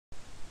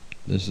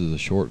This is a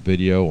short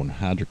video on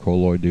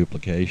hydrocolloid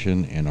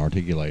duplication and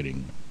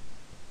articulating.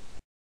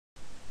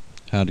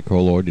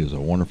 Hydrocolloid is a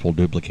wonderful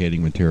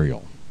duplicating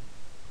material.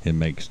 It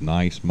makes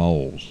nice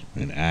molds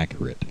and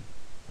accurate.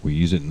 We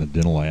use it in the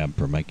dental lab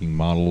for making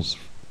models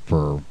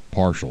for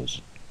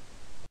partials.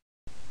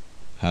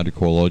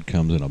 Hydrocolloid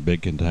comes in a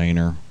big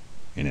container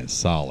and it's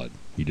solid.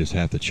 You just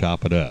have to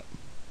chop it up.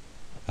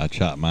 I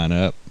chopped mine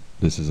up.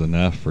 This is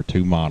enough for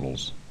 2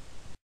 models.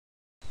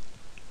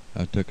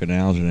 I took an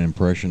Algin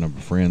impression of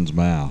a friend's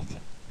mouth.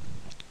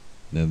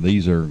 Now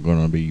these are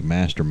going to be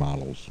master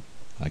models.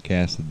 I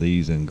casted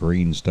these in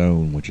green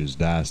stone, which is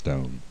dye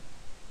stone.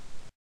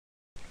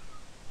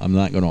 I'm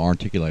not going to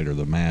articulate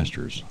the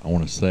masters. I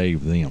want to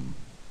save them.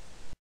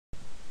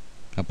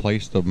 I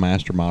placed the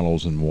master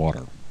models in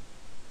water.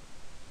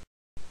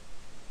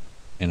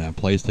 And I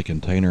placed the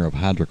container of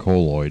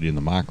hydrocolloid in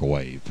the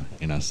microwave,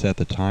 and I set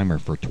the timer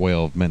for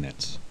 12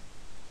 minutes.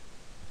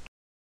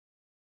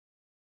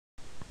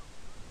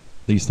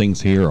 These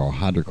things here are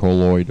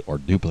hydrocolloid or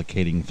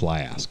duplicating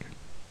flask.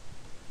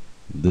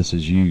 This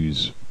is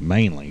used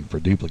mainly for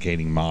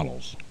duplicating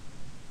models.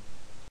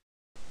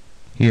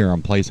 Here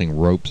I'm placing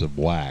ropes of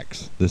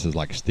wax. This is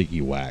like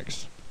sticky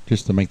wax,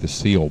 just to make the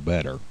seal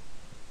better.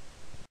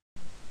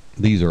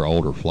 These are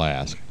older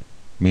flasks,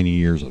 many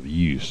years of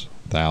use,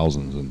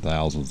 thousands and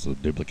thousands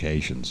of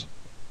duplications.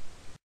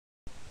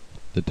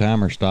 The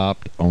timer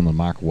stopped on the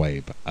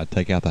microwave. I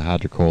take out the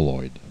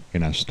hydrocolloid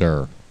and I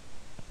stir.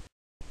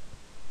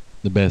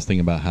 The best thing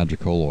about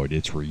hydrocolloid,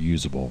 it's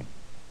reusable.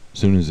 As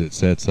soon as it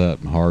sets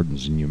up and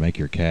hardens and you make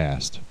your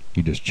cast,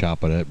 you just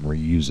chop it up and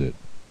reuse it.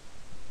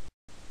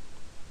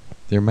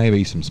 There may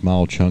be some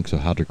small chunks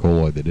of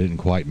hydrocolloid that didn't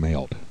quite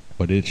melt,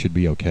 but it should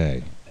be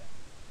okay.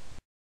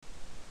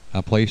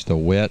 I placed the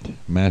wet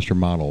master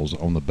models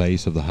on the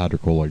base of the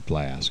hydrocolloid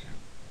flask,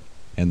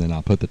 and then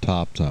I put the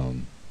tops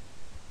on.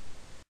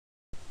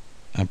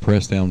 I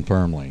press down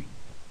firmly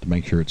to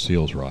make sure it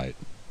seals right.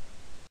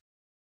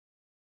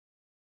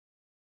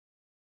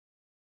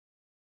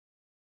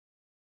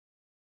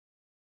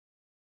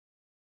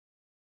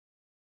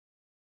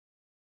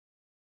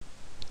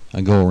 I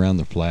go around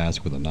the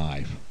flask with a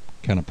knife,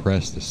 kind of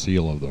press the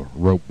seal of the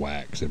rope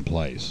wax in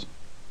place.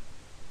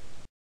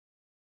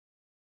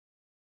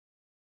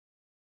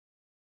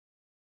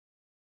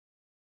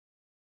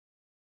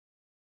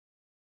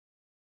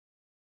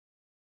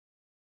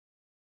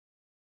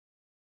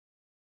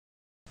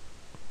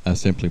 I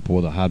simply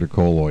pour the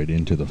hydrocolloid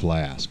into the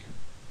flask.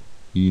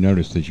 You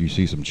notice that you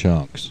see some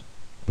chunks,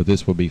 but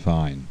this will be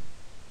fine.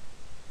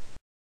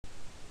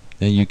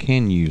 Now you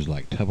can use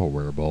like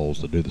Tupperware bowls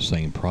to do the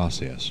same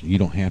process. You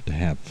don't have to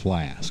have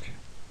flask.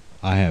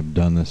 I have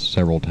done this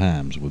several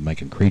times with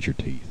making creature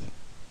teeth.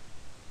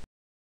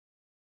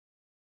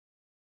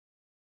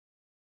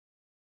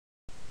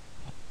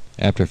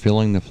 After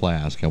filling the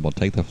flask, I will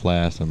take the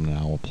flask and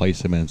I will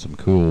place them in some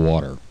cool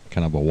water,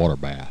 kind of a water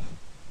bath.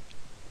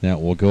 Now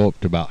it will go up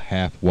to about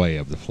halfway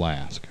of the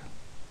flask.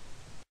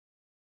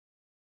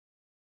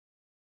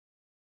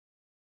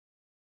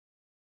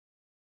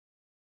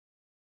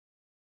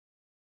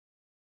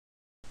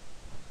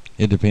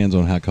 It depends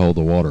on how cold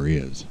the water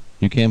is.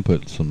 You can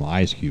put some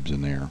ice cubes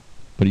in there,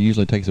 but it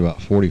usually takes about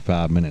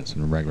 45 minutes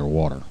in regular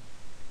water.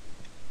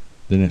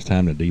 Then it's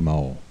time to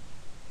demold.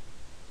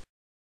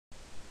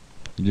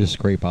 You just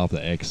scrape off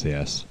the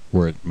excess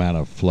where it might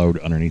have flowed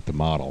underneath the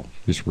model.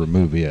 Just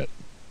remove it.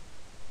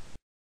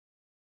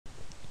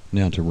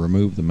 Now to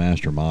remove the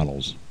master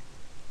models,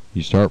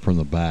 you start from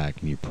the back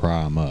and you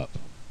pry them up.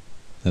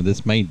 Now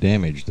this may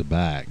damage the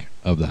back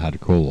of the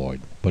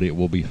hydrocolloid, but it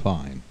will be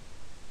fine.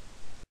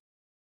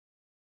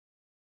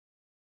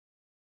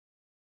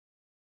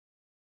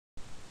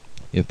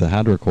 If the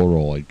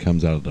hydrocolloid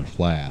comes out of the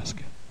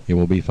flask, it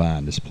will be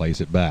fine. Just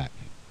place it back.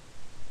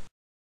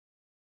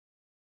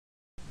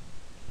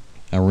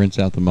 I rinse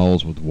out the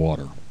molds with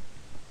water.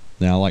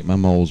 Now I like my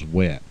molds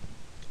wet,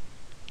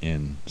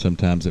 and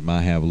sometimes it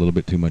might have a little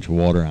bit too much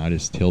water and I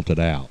just tilt it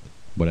out.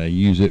 But I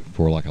use it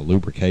for like a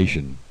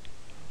lubrication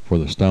for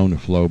the stone to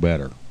flow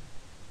better.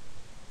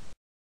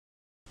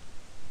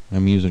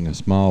 I'm using a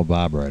small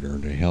vibrator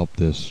to help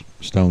this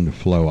stone to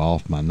flow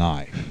off my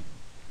knife.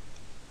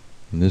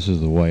 And this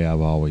is the way I've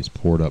always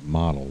poured up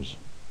models.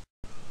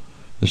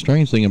 The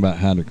strange thing about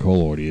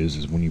hydrocolloid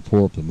is when you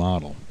pour up the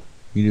model,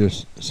 you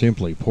just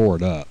simply pour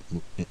it up,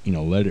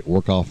 let it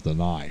work off the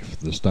knife.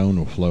 The stone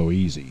will flow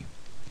easy.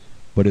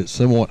 But it's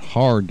somewhat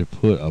hard to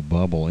put a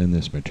bubble in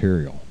this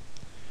material.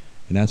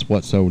 And that's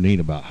what's so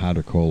neat about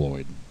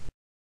hydrocolloid.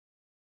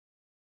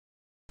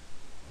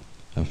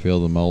 I fill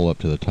the mold up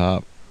to the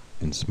top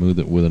and smooth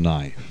it with a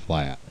knife,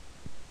 flat.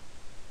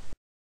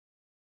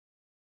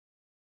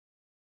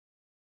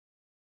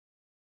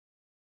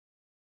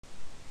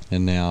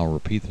 And now I'll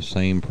repeat the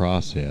same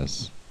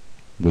process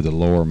with the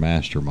lower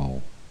master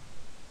mold.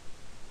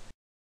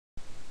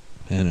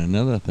 And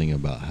another thing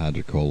about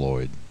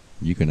hydrocolloid,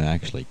 you can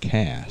actually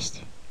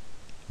cast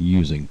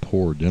using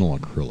poor dental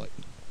acrylic,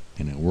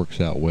 and it works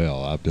out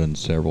well. I've done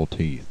several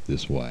teeth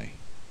this way.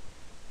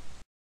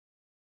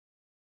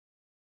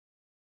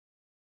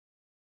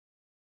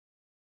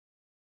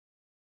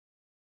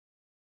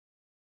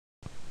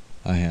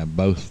 I have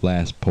both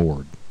flasks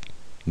poured.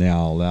 Now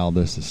I'll allow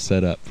this to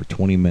set up for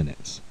 20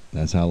 minutes.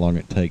 That's how long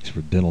it takes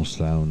for dental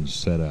stones to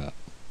set up.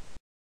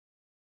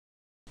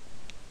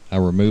 I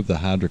remove the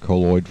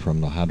hydrocolloid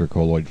from the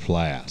hydrocolloid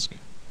flask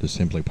to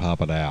simply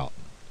pop it out.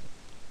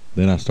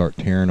 Then I start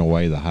tearing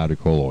away the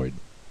hydrocolloid.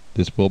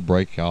 This will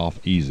break off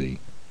easy.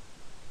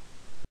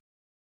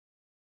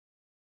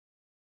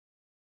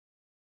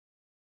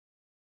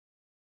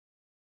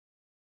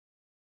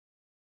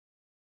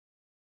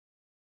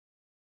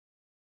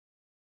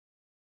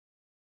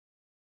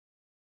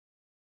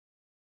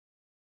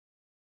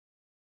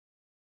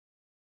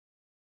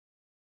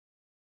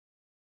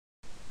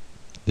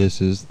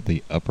 This is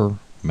the upper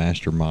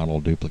master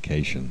model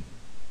duplication.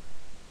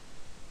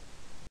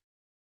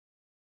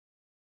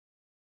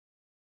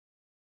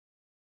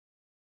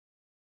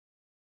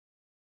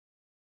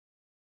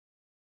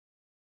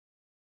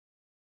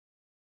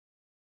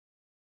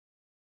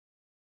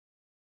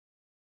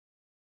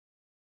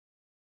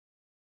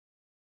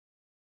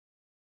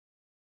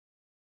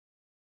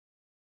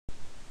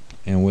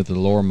 And with the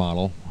lower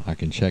model, I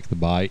can check the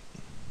bite,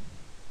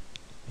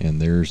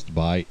 and there's the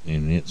bite,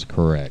 and it's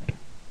correct.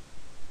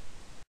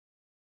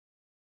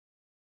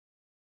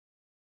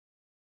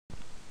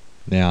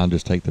 Now I'll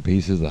just take the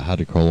pieces of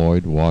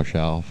hydrocolloid, wash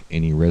off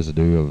any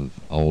residue of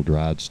old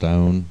dried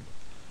stone,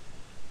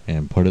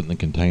 and put it in the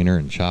container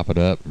and chop it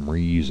up and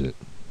reuse it.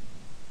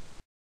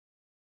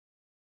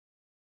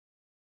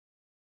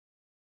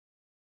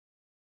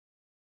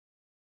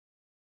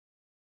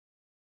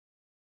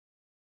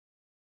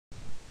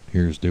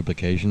 Here's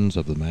duplications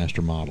of the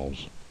master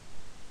models.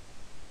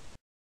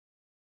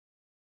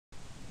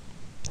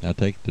 I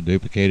take the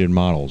duplicated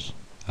models,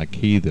 I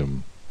key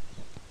them,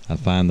 I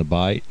find the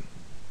bite,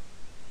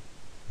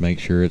 make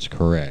sure it's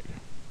correct.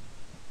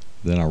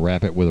 Then I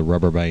wrap it with a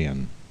rubber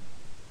band.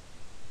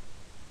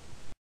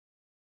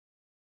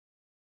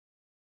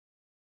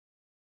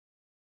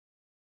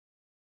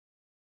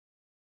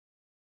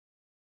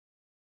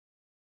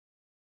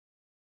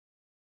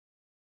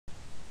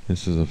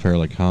 This is a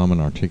fairly common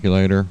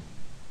articulator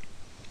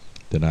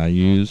that I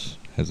use.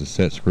 Has a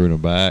set screw in the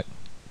back.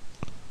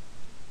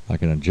 I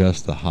can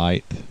adjust the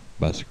height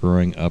by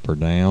screwing up or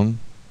down.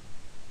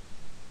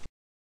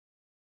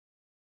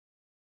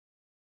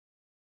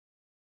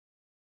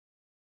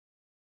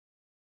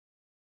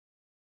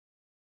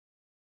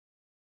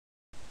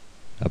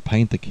 I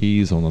paint the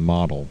keys on the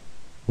model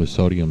with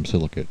sodium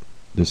silicate.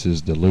 This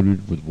is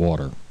diluted with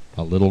water.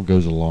 A little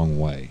goes a long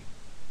way.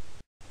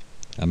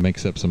 I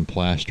mix up some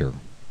plaster.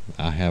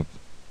 I have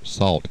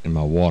salt in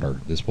my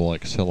water. This will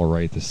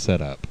accelerate the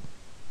setup.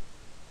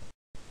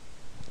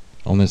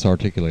 On this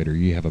articulator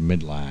you have a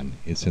midline.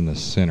 It's in the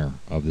center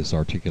of this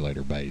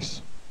articulator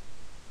base.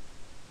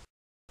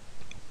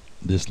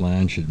 This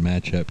line should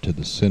match up to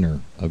the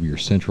center of your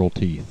central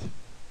teeth.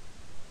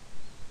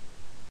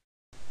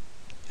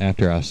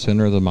 After I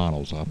center the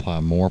models, I apply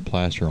more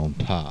plaster on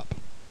top.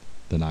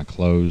 Then I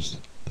close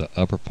the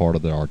upper part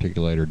of the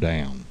articulator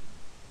down.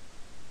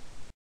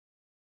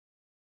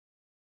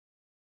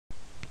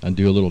 I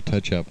do a little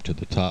touch up to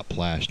the top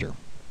plaster.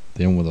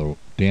 Then with a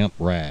damp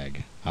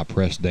rag, I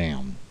press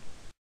down.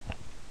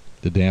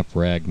 The damp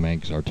rag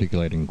makes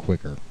articulating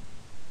quicker.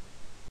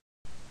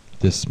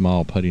 This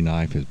small putty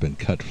knife has been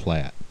cut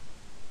flat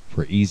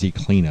for easy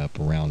cleanup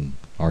around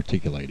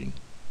articulating.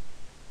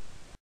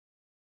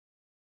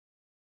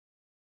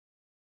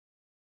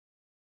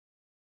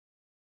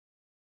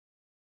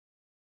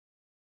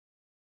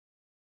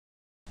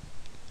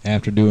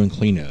 After doing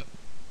cleanup,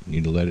 you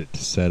need to let it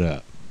set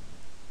up.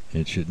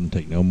 It shouldn't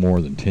take no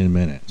more than 10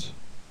 minutes.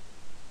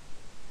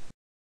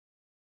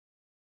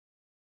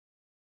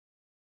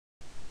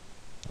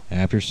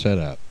 After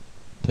setup,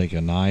 take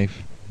a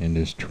knife and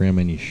just trim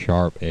any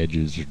sharp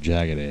edges or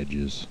jagged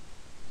edges.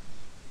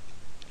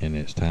 And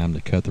it's time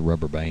to cut the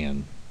rubber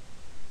band.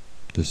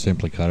 Just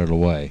simply cut it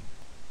away.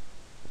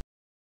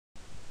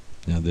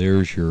 Now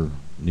there's your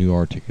new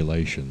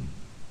articulation.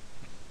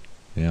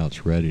 Now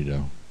it's ready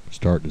to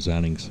start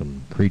designing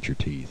some creature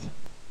teeth.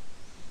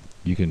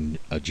 You can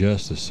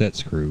adjust the set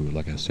screw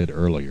like I said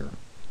earlier.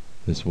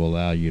 This will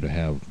allow you to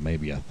have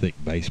maybe a thick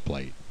base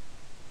plate.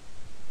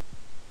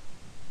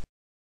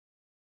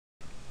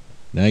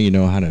 Now you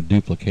know how to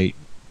duplicate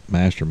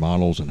master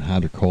models in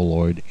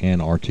hydrocolloid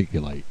and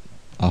articulate.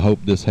 I hope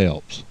this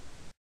helps.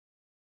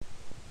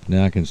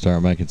 Now I can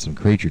start making some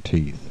creature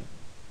teeth.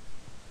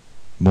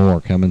 More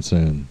coming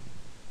soon.